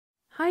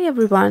Hi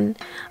everyone,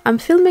 I'm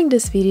filming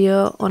this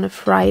video on a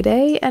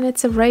Friday and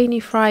it's a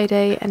rainy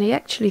Friday and it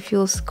actually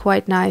feels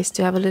quite nice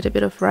to have a little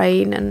bit of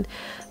rain and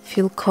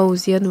feel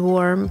cozy and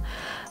warm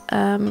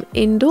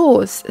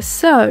indoors.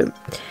 So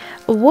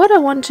what I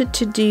wanted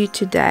to do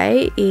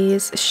today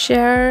is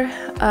share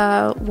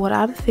what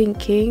I'm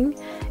thinking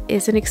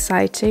is an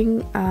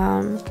exciting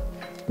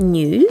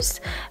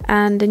news,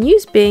 and the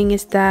news being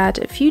is that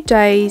a few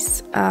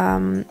days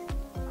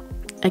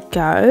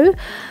ago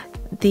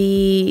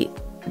the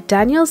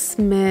Daniel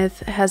Smith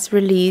has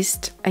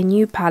released a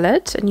new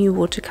palette, a new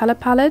watercolor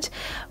palette,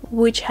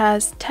 which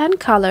has 10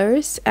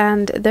 colors,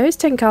 and those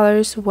 10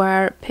 colors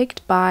were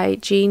picked by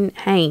Jean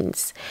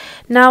Haines.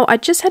 Now, I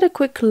just had a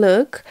quick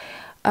look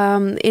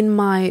in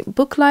my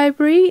book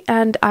library,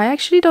 and I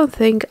actually don't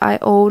think I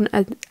own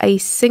a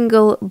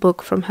single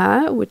book from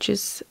her, which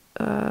is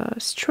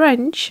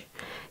strange,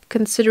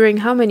 considering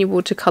how many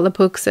watercolor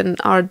books and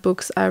art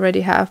books I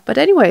already have. But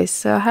anyways,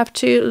 so I have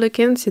to look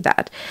into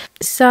that.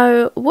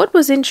 So what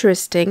was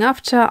interesting,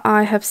 after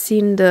I have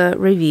seen the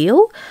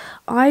reveal,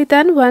 I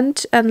then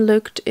went and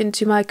looked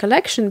into my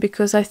collection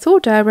because I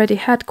thought I already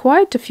had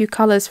quite a few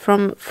colors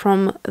from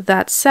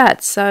that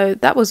set. So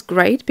that was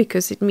great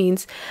because it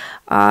means,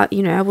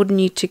 you know, I wouldn't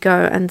need to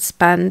go and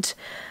spend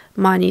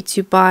money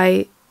to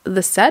buy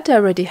the set. I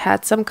already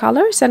had some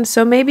colors, and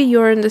so maybe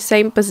you're in the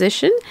same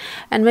position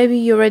and maybe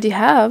you already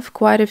have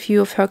quite a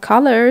few of her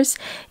colors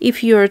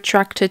if you're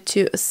attracted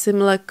to a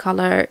similar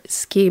color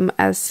scheme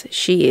as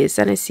she is,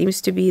 and it seems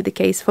to be the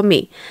case for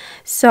me.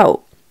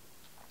 So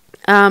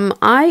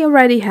I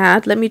already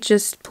had, let me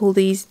just pull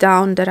these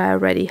down that I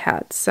already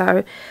had.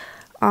 So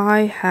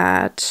I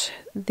had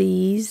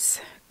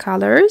these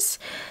colors,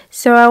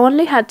 so I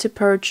only had to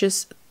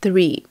purchase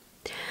 3.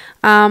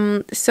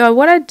 So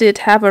what I did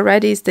have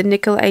already is the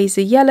Nickel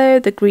Acer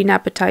Yellow, the Green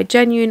Apatite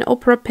Genuine,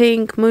 Opera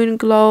Pink,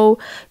 Moonglow,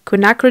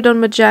 Quinacridone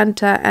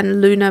Magenta, and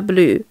Luna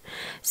Blue.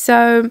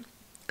 So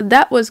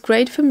that was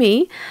great for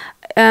me.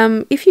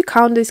 If you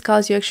count these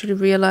colors, you actually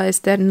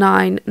realize they're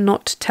 9,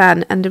 not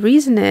 10. And the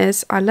reason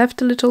is I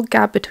left a little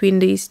gap between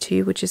these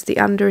two, which is the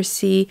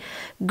Undersea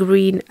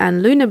Green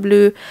and Luna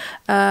Blue.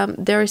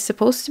 There is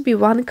supposed to be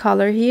one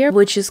color here,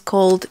 which is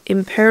called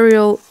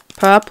Imperial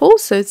Purple,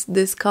 so it's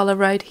this color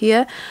right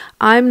here.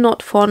 I'm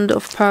not fond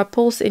of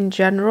purples in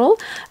general,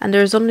 and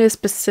there's only a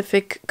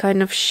specific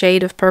kind of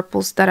shade of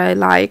purples that I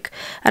like,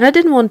 and I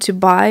didn't want to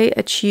buy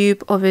a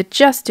tube of it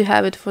just to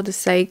have it for the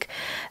sake,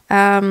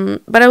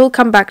 but I will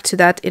come back to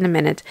that in a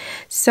minute.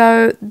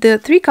 So the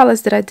 3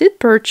 colors that I did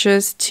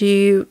purchase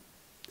to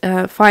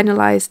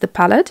finalize the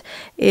palette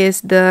is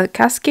the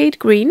Cascade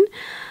Green,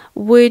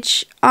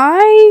 which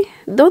I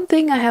don't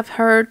think I have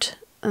heard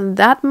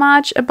that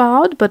much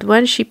about, but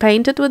when she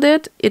painted with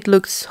it, it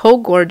looked so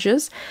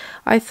gorgeous.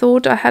 I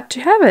thought I had to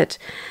have it.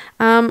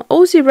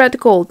 Aussie Red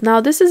Gold.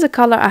 Now this is a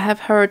color I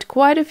have heard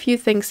quite a few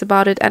things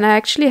about it, and I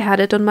actually had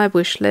it on my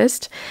wish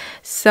list,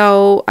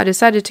 so I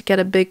decided to get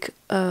a big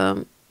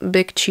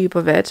tube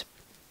of it.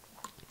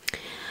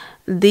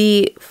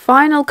 The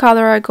final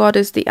color I got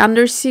is the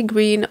Undersea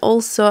Green.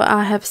 Also,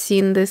 I have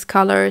seen this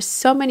color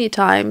so many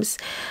times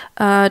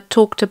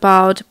talked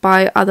about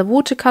by other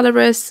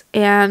watercolorists,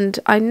 and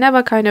I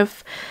never kind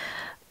of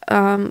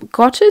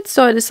got it,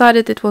 so I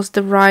decided it was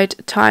the right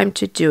time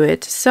to do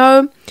it.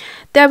 So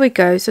there we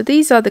go. So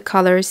these are the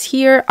colors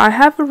here. I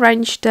have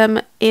arranged them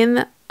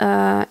in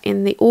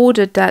the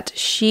order that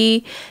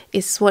she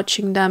is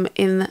swatching them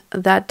in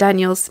that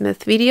Daniel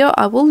Smith video.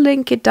 I will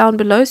link it down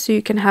below so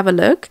you can have a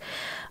look.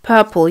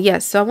 Purple,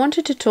 yes, so I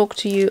wanted to talk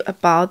to you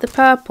about the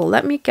purple.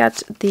 Let me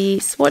get the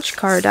swatch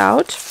card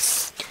out.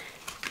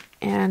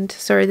 And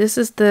sorry, this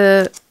is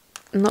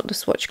not the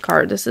swatch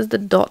card, this is the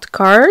dot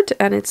card,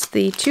 and it's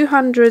the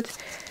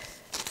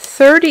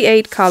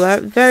 238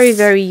 color. Very,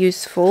 very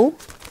useful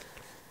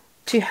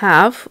to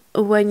have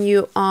when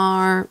you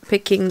are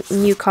picking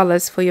new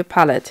colors for your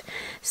palette.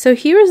 So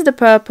here is the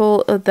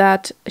purple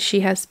that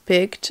she has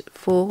picked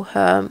for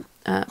her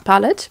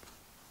palette.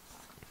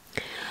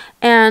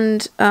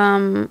 And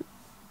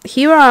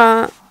here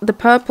are the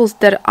purples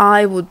that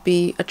I would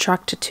be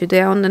attracted to.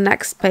 They're on the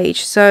next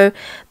page. So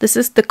this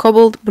is the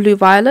Cobalt Blue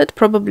Violet,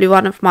 probably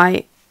one of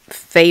my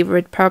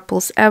favorite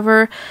purples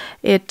ever.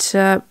 It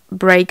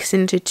breaks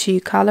into 2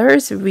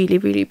 colors really,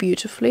 really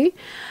beautifully.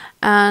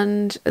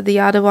 And the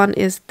other one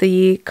is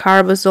the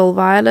Carbazole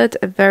Violet,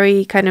 a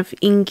very kind of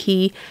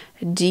inky,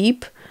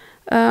 deep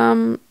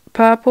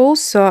purple.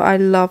 So I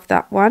love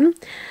that one.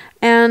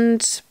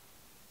 And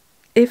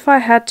if I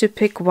had to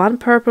pick one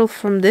purple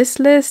from this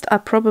list, I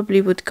probably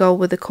would go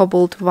with the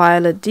Cobalt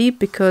Violet Deep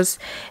because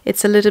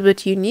it's a little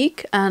bit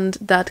unique, and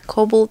that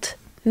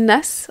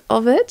cobaltness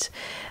of it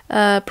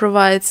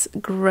provides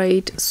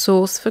great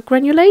source for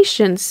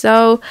granulation.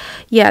 So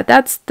yeah,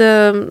 that's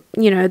the,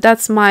 you know,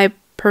 that's my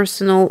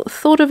personal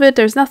thought of it.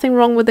 There's nothing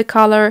wrong with the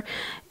color.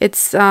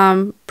 It's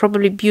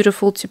probably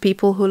beautiful to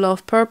people who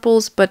love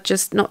purples, but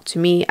just not to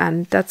me,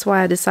 and that's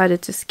why I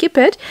decided to skip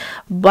it.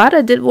 But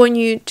I did want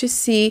you to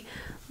see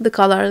the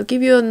color. I'll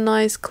give you a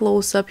nice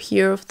close-up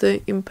here of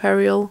the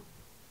Imperial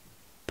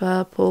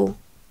Purple.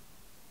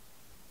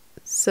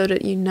 so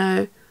that you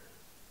know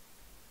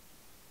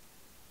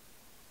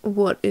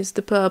what is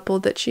the purple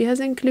that she has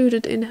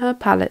included in her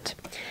palette.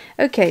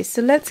 Okay, so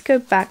let's go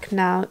back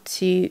now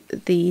to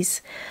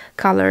these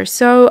colors.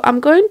 So I'm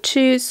going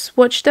to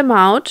swatch them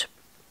out,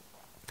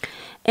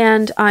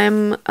 and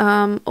I'm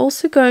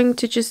also going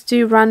to just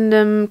do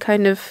random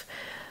kind of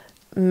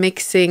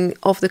mixing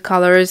of the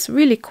colors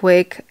really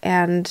quick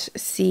and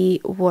see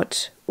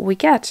what we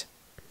get.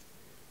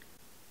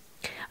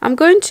 I'm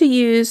going to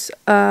use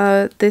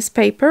this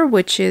paper,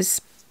 which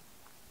is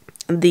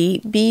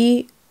the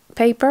B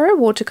paper,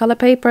 watercolor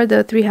paper,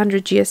 the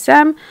 300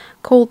 GSM,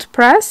 cold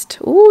pressed.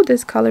 Ooh,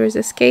 this color is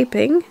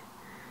escaping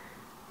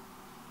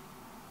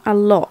a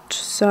lot,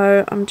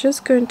 so I'm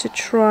just going to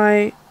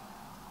try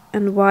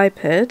and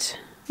wipe it.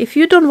 If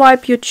you don't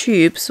wipe your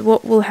tubes,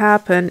 what will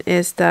happen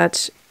is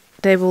that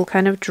they will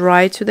kind of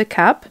dry to the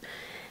cap,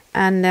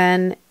 and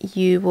then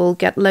you will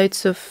get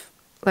loads of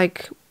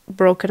like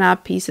broken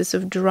up pieces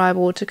of dry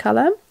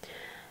watercolor.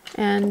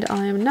 And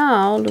I am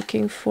now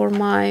looking for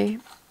my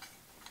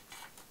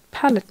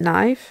palette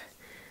knife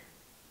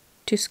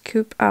to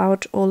scoop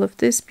out all of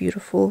this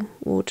beautiful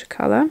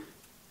watercolor.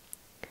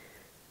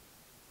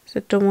 So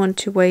I don't want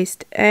to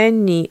waste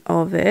any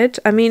of it.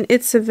 I mean,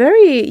 it's a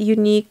very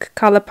unique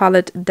color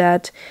palette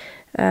that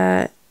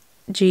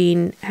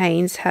Jean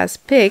Haines has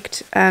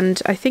picked,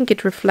 and I think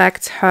it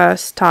reflects her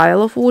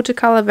style of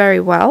watercolor very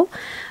well,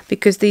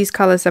 because these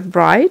colors are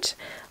bright.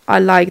 I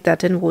like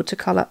that in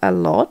watercolor a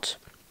lot.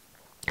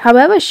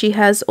 However, she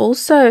has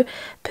also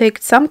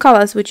picked some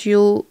colors which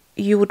you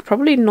would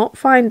probably not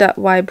find that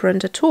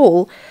vibrant at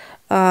all,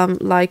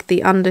 like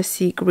the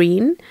undersea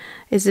green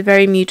is a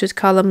very muted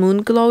color,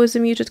 Moonglow is a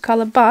muted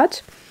color,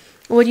 but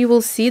what you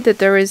will see that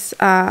there is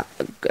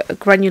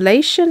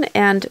granulation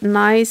and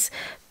nice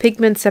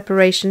pigment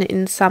separation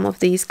in some of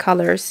these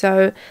colors.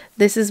 So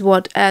this is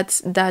what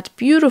adds that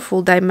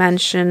beautiful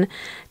dimension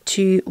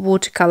to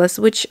watercolors,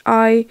 which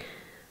I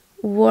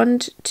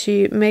want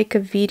to make a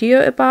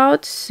video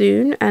about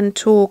soon and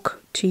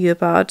talk to you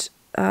about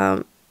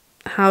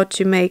how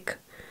to make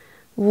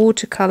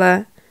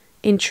watercolor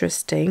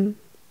interesting.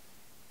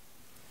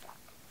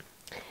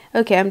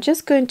 Okay, I'm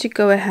just going to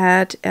go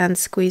ahead and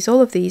squeeze all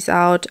of these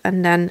out,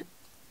 and then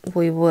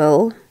we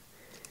will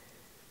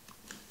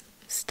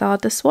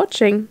start the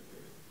swatching.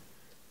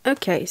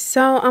 Okay,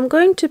 so I'm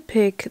going to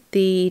pick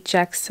the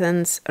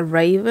Jackson's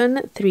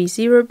Raven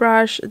 3.0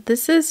 brush.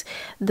 This is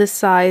the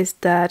size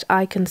that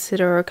I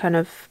consider kind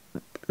of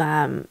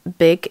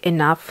big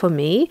enough for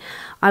me.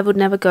 I would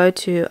never go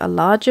to a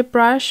larger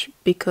brush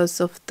because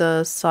of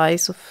the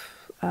size of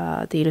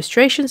the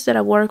illustrations that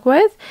I work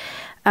with.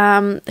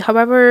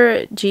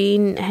 However,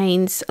 Jean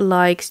Haines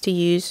likes to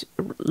use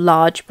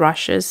large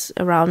brushes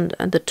around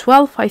the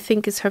 12, I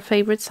think is her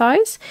favorite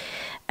size.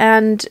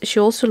 And she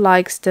also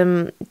likes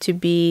them to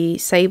be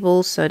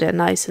sable, so they're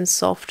nice and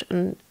soft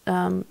and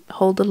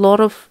hold a lot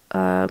of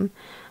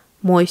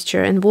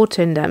moisture and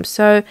water in them.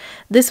 So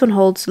this one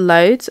holds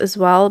loads as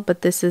well,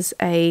 but this is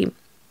a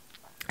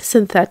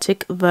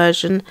synthetic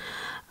version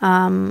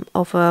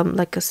of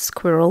like a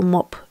squirrel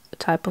mop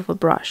type of a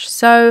brush.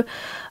 So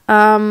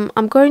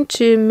I'm going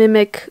to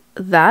mimic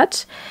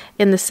that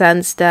in the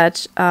sense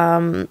that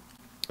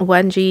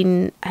when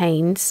Jean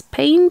Haines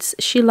paints,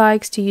 she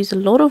likes to use a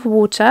lot of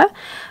water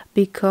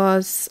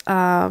because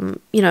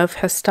you know, of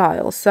her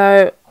style.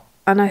 So,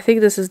 and I think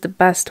this is the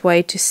best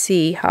way to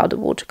see how the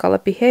watercolor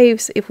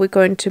behaves if we're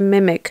going to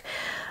mimic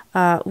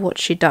what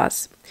she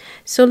does.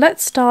 So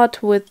let's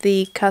start with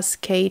the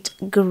Cascade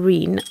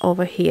green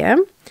over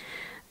here,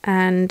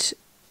 and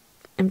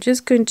I'm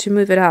just going to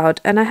move it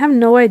out, and I have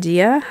no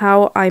idea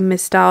how I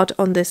missed out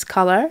on this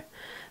color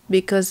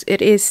because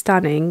it is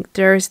stunning.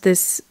 There's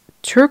this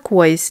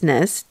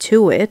turquoiseness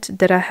to it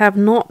that I have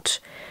not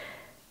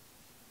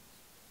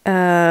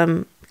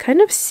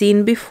kind of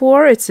seen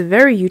before. It's a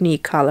very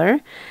unique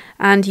color,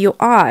 and your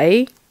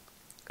eye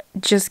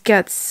just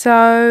gets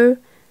so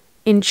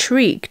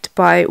intrigued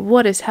by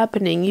what is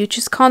happening. You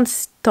just can't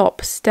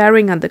stop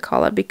staring at the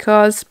color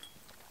because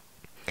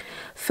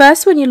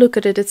first, when you look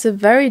at it, it's a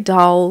very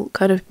dull,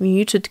 kind of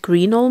muted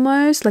green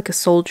almost, like a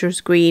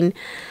soldier's green.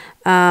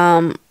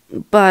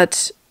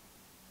 But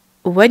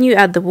when you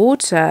add the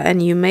water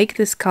and you make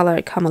this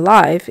color come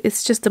alive,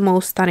 it's just the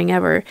most stunning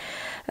ever.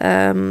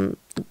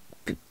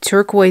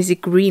 Turquoisey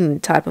green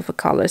type of a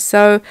color.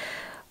 So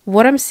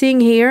what I'm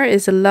seeing here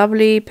is a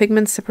lovely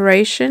pigment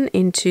separation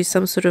into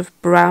some sort of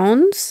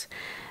browns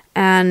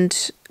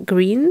and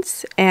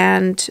greens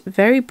and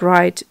very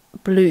bright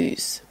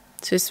blues.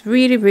 So it's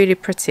really, really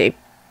pretty.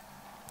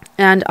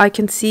 And I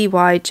can see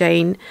why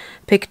Jane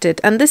picked it.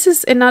 And this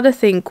is another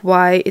thing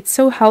why it's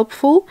so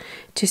helpful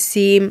to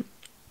see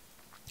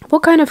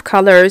what kind of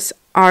colors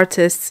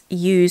artists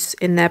use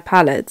in their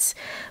palettes,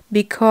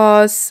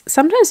 because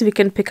sometimes we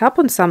can pick up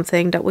on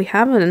something that we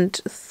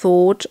haven't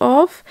thought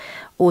of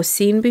or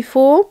seen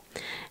before,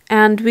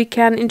 and we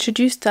can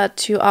introduce that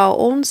to our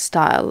own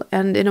style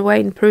and in a way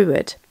improve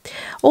it.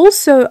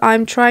 Also,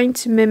 I'm trying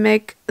to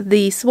mimic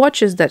the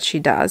swatches that she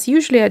does.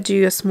 Usually I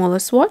do a smaller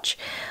swatch,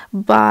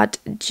 but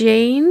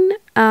Jane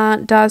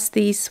does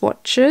these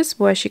swatches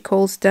where she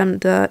calls them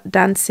the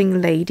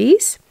dancing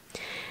ladies,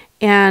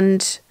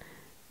 and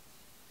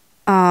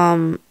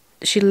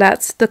she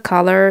lets the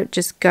color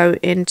just go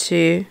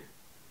into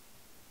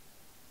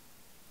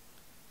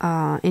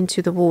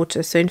the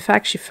water. So in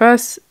fact she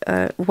first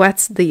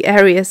wets the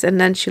areas and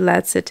then she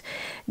lets it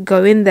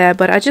go in there,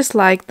 but I just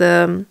like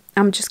I'm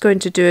just going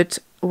to do it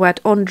wet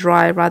on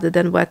dry rather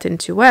than wet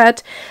into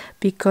wet,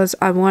 because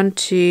I want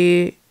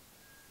to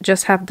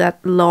just have that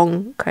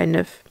long kind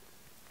of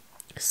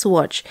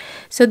swatch.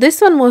 So this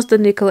one was the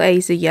Nickel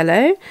Acer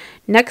yellow.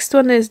 Next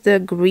one is the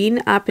green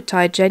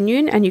Apatite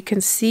genuine, and you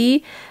can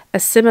see a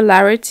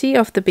similarity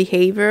of the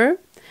behavior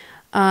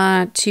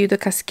to the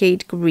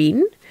Cascade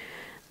green.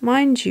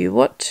 Mind you,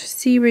 what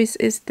series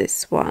is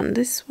this one?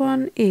 This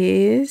one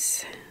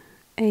is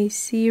a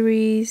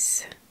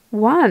series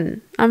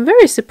 1. I'm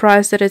very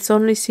surprised that it's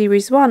only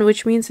series 1,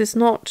 which means it's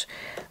not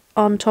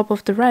on top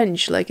of the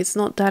range, like it's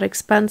not that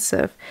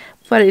expensive,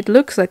 but it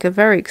looks like a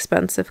very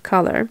expensive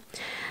color.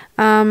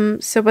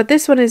 But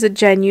this one is a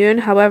genuine,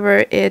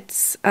 however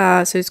it's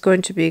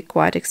going to be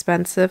quite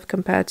expensive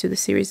compared to the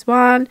series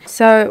 1.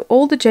 So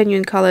all the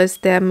genuine colors,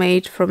 they're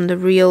made from the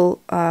real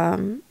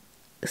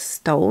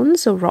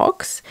stones or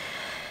rocks,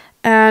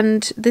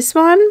 and this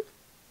one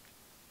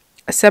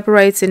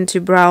separates into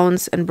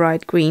browns and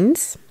bright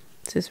greens,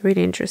 so it's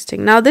really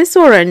interesting. Now this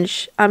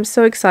orange, I'm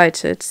so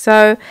excited.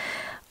 So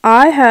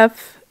I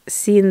have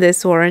seen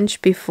this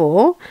orange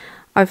before.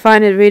 I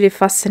find it really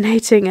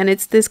fascinating, and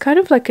it's this kind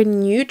of like a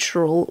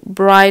neutral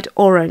bright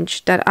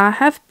orange that I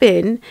have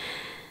been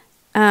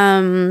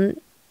trying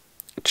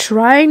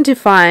to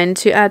find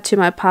to add to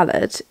my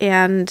palette.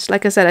 And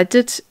like I said, I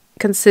did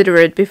consider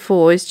it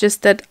before. It's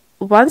just that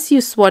once you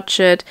swatch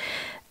it,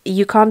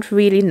 you can't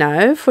really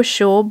know for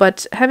sure,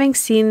 but having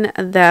seen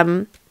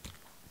them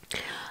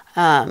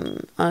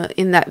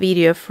in that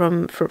video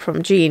from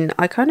Jean,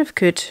 I kind of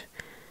could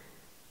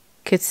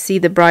see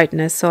the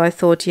brightness, so I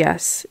thought,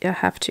 yes, I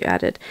have to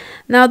add it.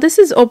 Now this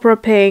is Opera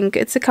Pink.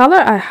 It's a color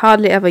I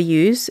hardly ever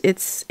use.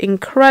 It's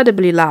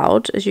incredibly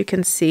loud, as you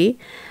can see.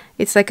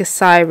 It's like a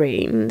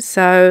siren,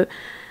 so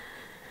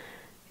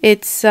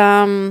it's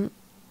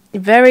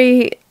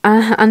very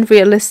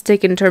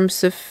unrealistic in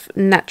terms of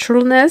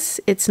naturalness.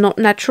 It's not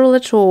natural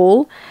at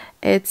all.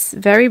 It's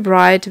very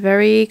bright,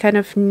 very kind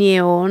of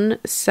neon,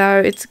 so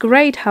it's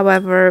great,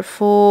 however,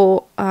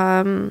 for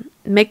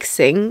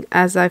mixing,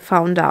 as I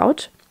found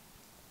out.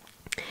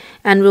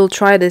 And we'll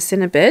try this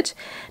in a bit.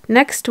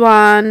 Next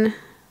one,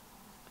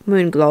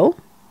 Moonglow.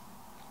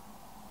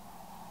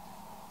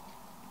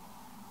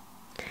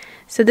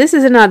 So this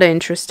is another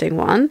interesting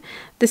one.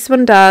 This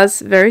one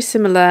does very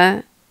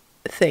similar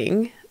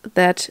thing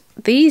that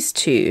these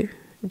two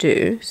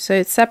do, so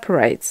it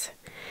separates.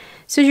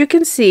 So you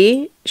can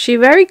see she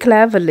very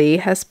cleverly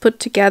has put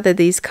together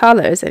these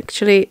colors.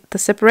 Actually, the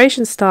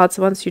separation starts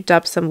once you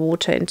dab some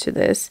water into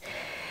this.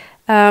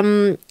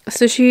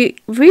 So she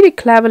really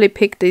cleverly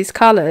picked these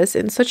colors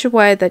in such a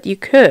way that you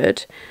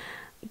could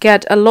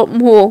get a lot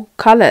more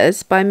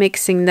colors by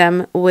mixing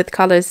them with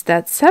colors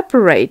that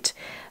separate,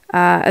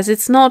 as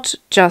it's not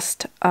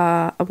just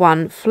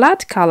one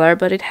flat color,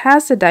 but it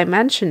has a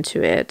dimension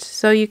to it.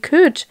 So you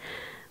could,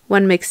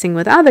 when mixing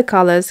with other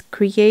colors,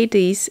 create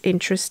these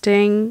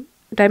interesting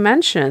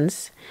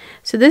dimensions.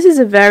 So this is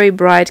a very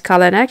bright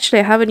color, and actually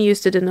I haven't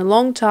used it in a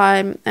long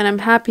time, and I'm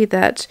happy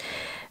that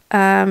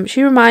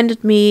she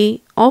reminded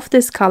me of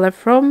this color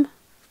from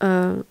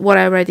what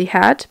I already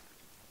had.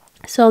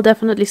 So I'll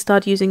definitely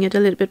start using it a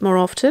little bit more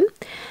often.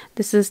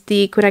 This is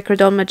the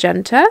Quirky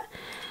Magenta.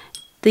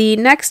 The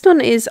next one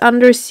is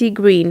Undersea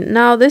Green.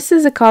 Now this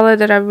is a color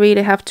that I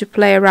really have to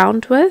play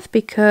around with,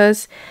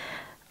 because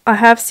I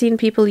have seen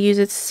people use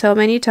it so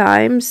many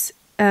times,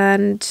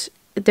 and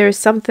there's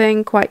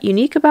something quite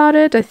unique about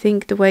it. I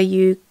think the way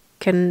you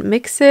can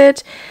mix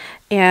it,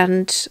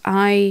 and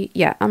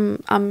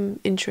I'm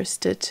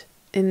interested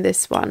in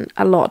this one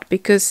a lot,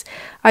 because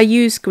I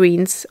use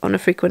greens on a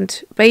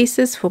frequent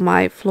basis for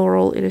my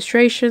floral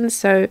illustrations,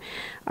 so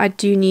I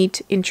do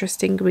need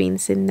interesting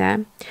greens in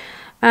there.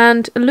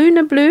 And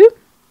Luna Blue,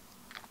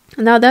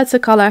 now that's a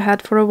color I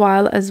had for a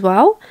while as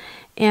well,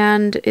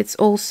 and it's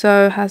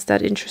also has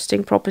that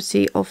interesting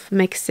property of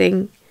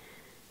mixing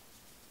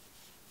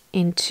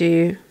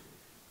into,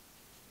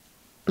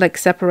 like,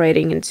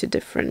 separating into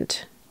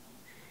different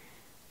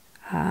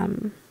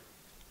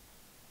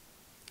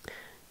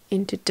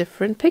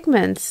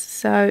pigments.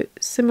 So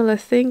similar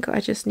thing,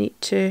 I just need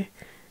to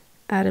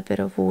add a bit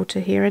of water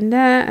here and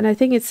there, and I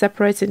think it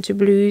separates into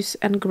blues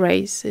and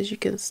grays, as you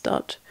can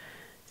start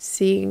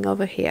seeing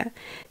over here.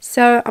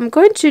 So I'm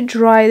going to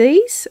dry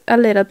these a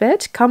little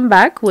bit, come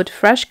back with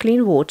fresh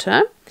clean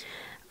water,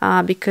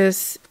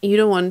 because you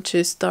don't want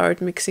to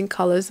start mixing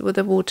colors with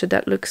the water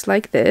that looks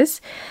like this.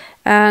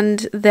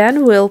 And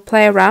then we'll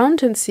play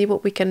around and see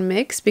what we can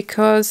mix,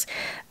 because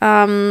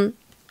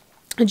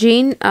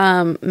Jean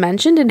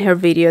mentioned in her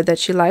video that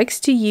she likes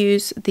to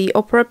use the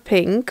Opera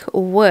Pink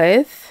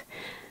with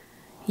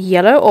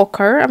yellow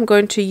ochre. I'm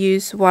going to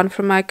use one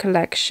from my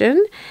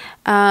collection,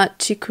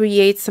 to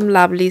create some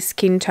lovely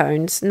skin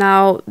tones.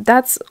 Now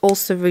that's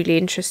also really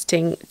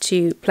interesting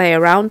to play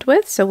around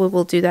with, so we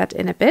will do that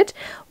in a bit.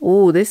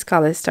 Oh, this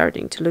color is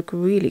starting to look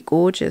really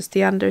gorgeous,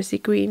 the undersea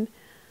green.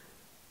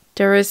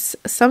 There is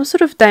some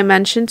sort of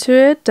dimension to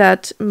it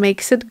that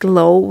makes it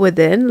glow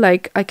within,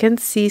 like I can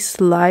see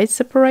slight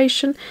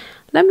separation.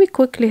 Let me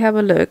quickly have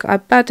a look. I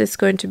bet it's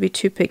going to be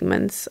 2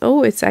 pigments.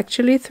 Oh, it's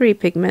actually 3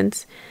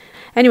 pigments.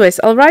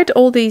 Anyways, I'll write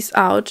all these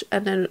out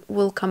and then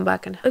we'll come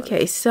back and have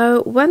okay,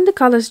 so when the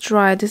colors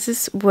dry, this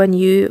is when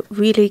you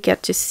really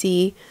get to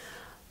see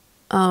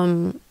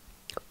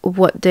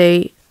what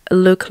they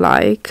look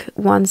like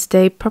once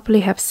they properly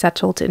have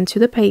settled into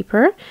the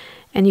paper.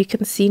 And you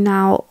can see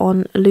now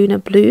on Luna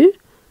Blue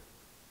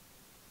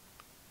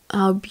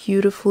how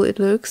beautiful it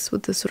looks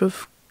with the sort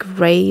of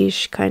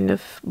grayish kind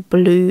of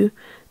blue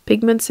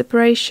pigment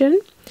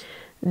separation.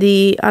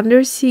 The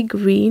undersea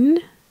green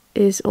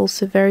is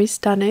also very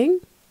stunning,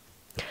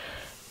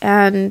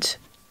 and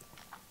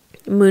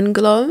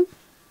Moonglow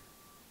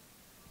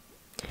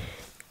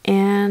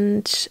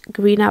and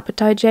green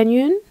Apatite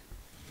genuine,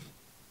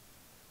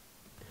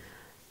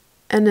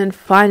 and then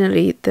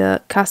finally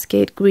the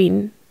Cascade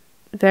green,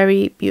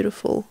 very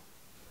beautiful.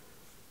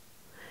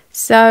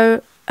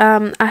 So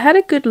I had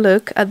a good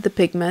look at the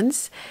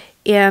pigments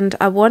and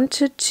I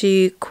wanted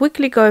to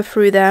quickly go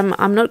through them.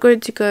 I'm not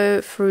going to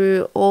go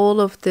through all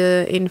of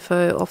the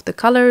info of the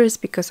colors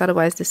because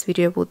otherwise this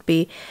video would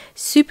be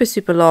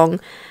super long.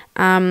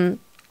 But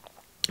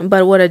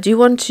what I do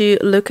want to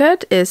look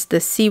at is the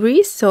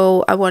series.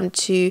 So I want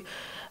to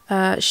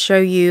show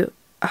you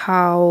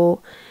how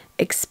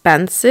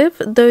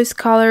expensive those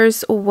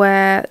colors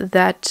were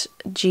that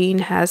Jean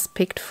has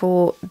picked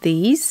for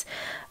these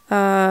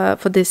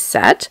for this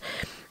set.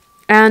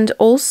 And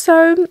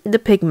also the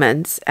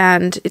pigments,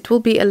 and it will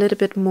be a little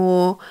bit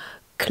more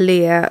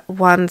clear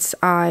once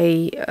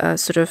I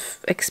sort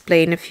of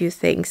explain a few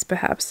things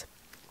perhaps.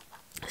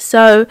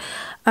 So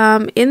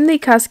in the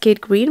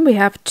Cascade green we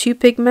have 2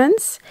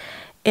 pigments,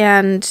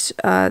 and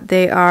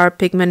they are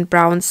pigment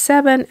brown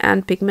 7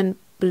 and pigment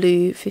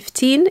blue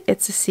 15.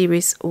 It's a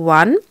series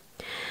 1.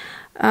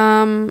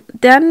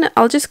 Then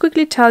I'll just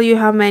quickly tell you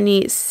how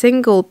many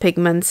single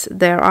pigments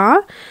there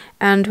are.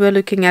 And we're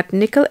looking at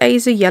Nickel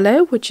Azo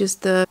Yellow, which is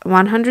the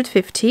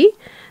 150,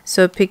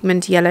 so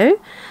pigment yellow.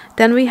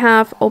 Then we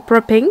have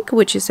Opera Pink,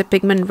 which is a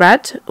pigment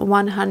red,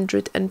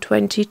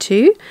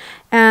 122.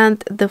 And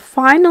the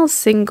final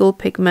single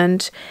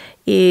pigment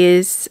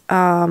is,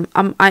 I'm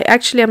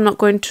not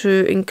going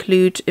to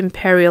include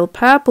Imperial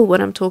Purple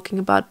when I'm talking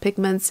about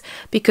pigments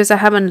because I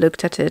haven't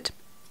looked at it.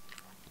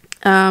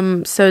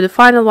 So the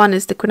final one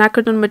is the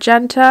Quinacridone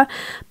Magenta,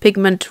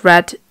 pigment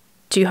red,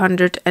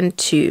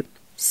 202.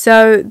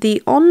 So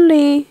the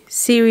only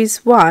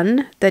series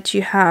 1 that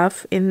you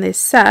have in this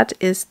set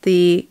is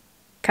the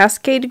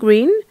Cascade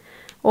green,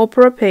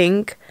 Opera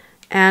Pink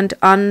and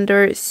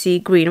Undersea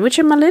green, which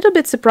I'm a little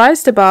bit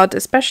surprised about,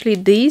 especially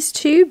these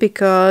 2,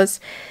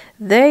 because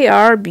they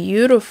are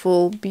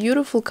beautiful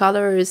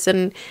colors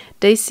and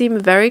they seem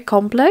very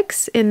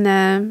complex in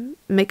the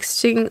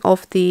mixing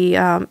of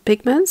the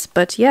pigments.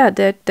 But yeah,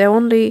 they're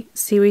only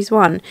series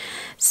 1.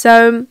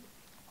 So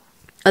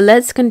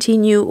let's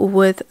continue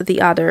with the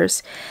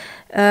others.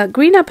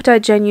 Green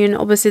Apatite Genuine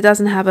obviously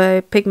doesn't have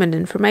a pigment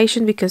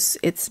information because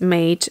it's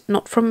made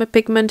not from a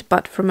pigment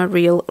but from a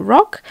real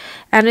rock,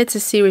 and it's a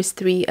series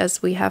 3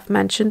 as we have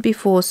mentioned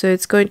before, so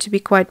it's going to be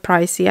quite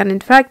pricey, and in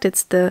fact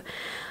it's the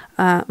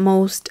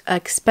most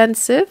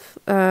expensive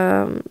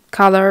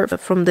color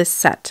from this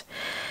set.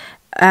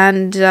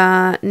 And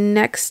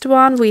next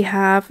one we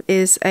have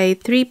is a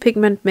 3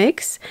 pigment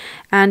mix,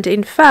 and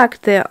in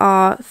fact there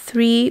are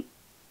 3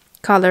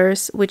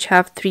 colors which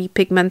have 3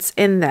 pigments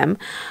in them,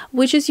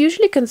 which is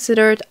usually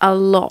considered a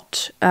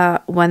lot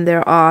when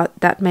there are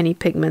that many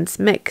pigments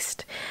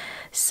mixed.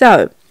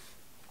 So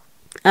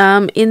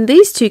in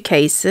these 2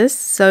 cases,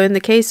 so in the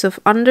case of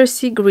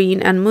Undersea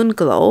Green and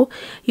Moonglow,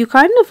 you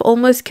kind of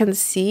almost can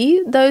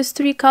see those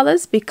 3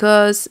 colors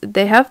because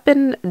they have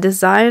been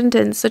designed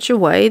in such a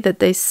way that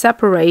they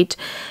separate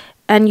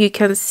and you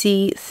can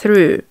see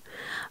through.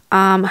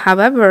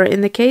 However, in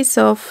the case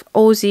of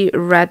Aussie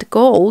Red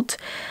Gold,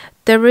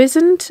 there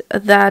isn't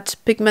that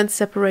pigment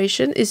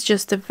separation. It's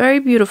just a very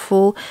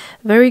beautiful,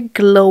 very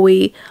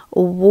glowy,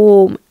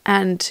 warm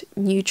and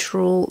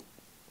neutral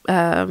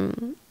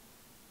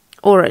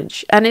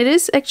orange. And it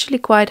is actually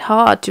quite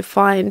hard to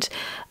find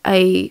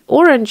a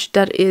orange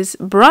that is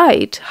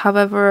bright,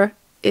 however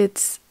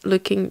it's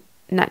looking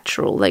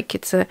natural, like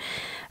it's a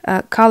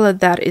color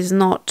that is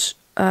not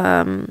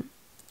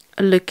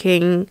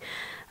looking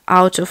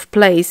out of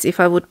place. If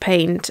I would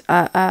paint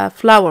a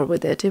flower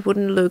with it, it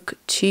wouldn't look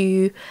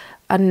too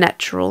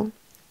unnatural.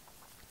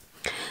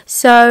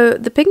 So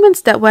the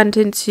pigments that went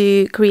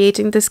into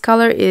creating this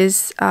color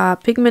is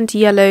pigment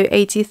yellow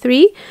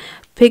 83,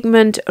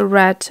 pigment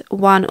red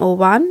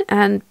 101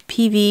 and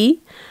PV,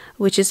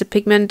 which is a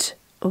pigment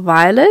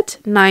violet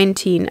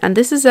 19, and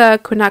this is a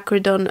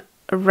quinacridone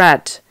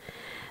red.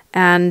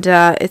 And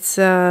it's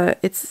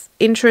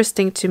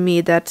interesting to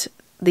me that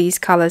these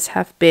colors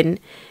have been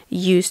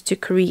used to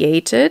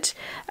create it,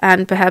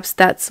 and perhaps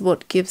that's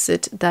what gives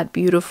it that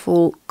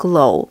beautiful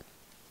glow.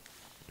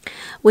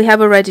 We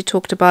have already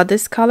talked about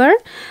this color,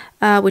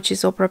 which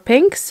is Opera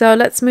Pink. So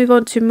let's move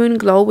on to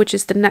Moonglow, which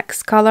is the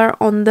next color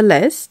on the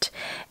list.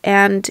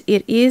 And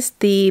it is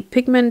the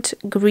Pigment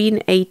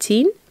Green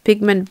 18,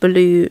 Pigment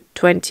Blue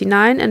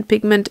 29, and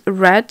Pigment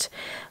Red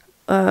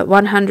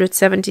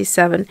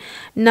 177.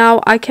 Now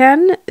I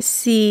can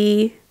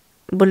see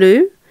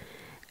blue,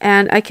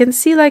 and I can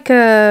see like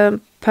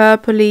a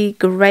purpley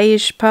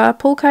grayish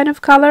purple kind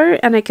of color,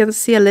 and I can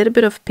see a little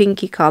bit of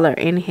pinky color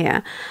in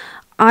here.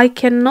 I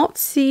cannot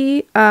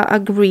see a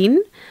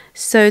green,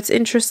 so it's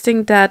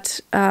interesting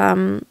that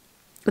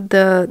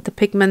the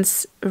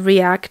pigments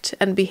react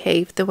and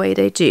behave the way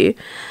they do.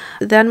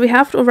 Then we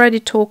have already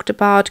talked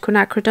about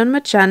Quinacridone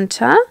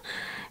Magenta,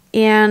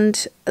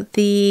 and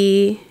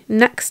the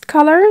next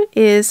color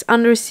is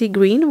Undersea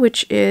Green,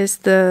 which is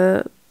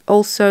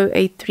also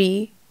a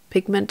 3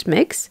 pigment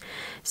mix.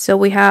 So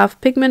we have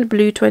Pigment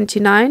Blue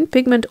 29,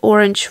 Pigment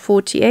Orange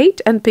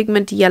 48, and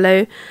Pigment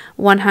Yellow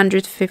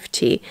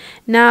 150.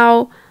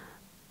 Now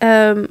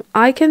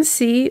I can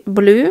see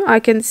blue, I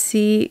can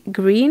see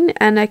green,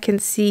 and I can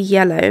see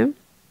yellow,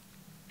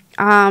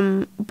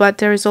 but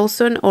there is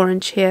also an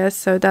orange here,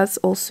 so that's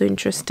also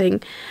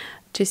interesting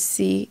to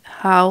see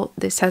how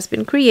this has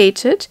been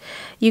created.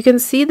 You can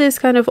see this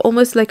kind of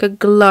almost like a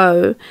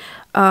glow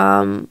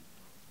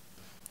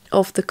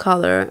of the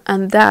color,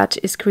 and that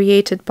is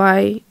created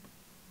by,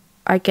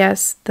 I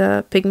guess,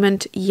 the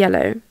pigment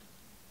yellow,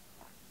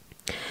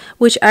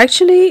 which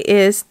actually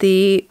is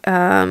the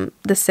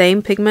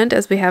same pigment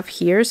as we have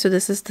here. So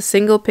this is the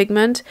single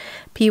pigment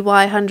PY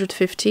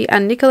 150,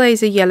 and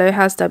Nicolaser Yellow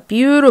has that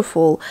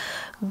beautiful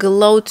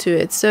glow to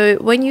it. So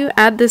when you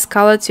add this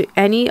color to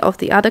any of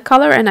the other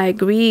color, and I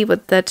agree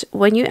with that,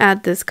 when you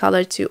add this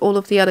color to all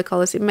of the other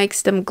colors, it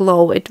makes them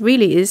glow. It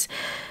really is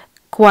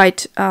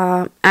quite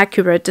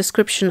accurate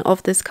description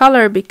of this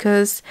color,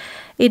 because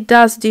it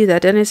does do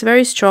that, and it's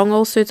very strong.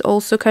 Also, it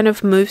also kind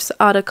of moves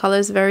other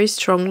colors very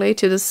strongly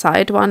to the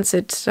side once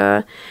it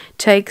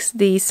takes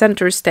the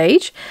center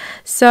stage.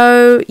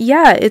 So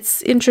yeah,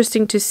 it's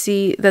interesting to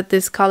see that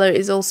this color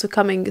is also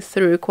coming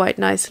through quite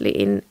nicely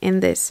in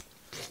this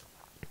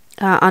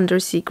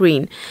Undersea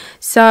Green.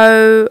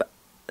 So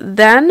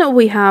then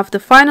we have the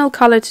final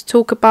color to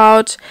talk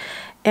about,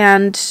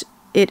 and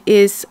it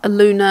is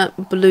Lunar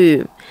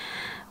Blue.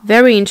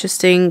 Very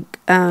interesting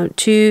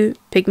 2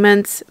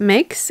 pigments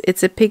mix.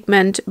 It's a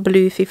Pigment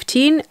Blue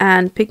 15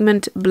 and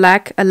Pigment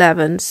Black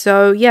 11.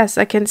 So yes,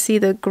 I can see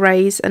the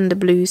grays and the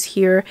blues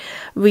here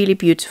really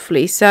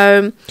beautifully.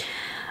 So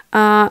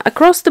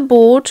across the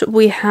board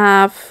we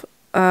have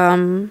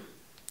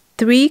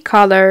 3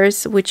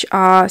 colors which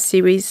are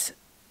series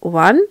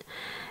 1,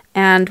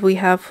 and we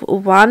have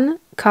 1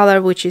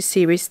 color which is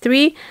series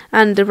 3,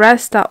 and the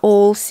rest are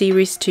all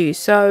series 2.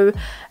 So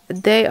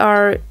they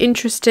are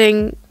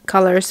interesting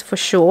colors for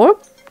sure.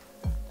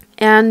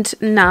 And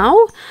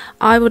now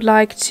I would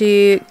like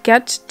to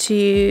get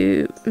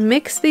to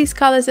mix these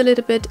colors a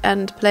little bit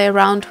and play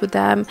around with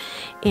them.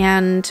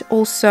 And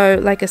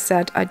also, like I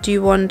said, I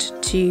do want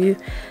to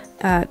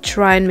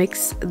try and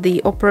mix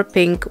the Opera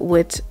Pink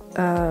with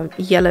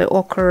yellow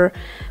ochre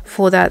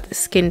for that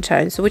skin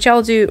tone, so which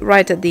I'll do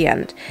right at the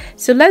end.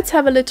 So let's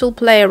have a little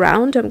play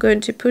around. I'm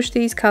going to push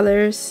these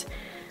colors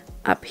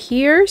up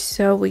here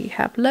so we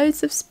have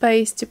loads of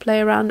space to play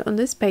around on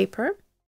this paper.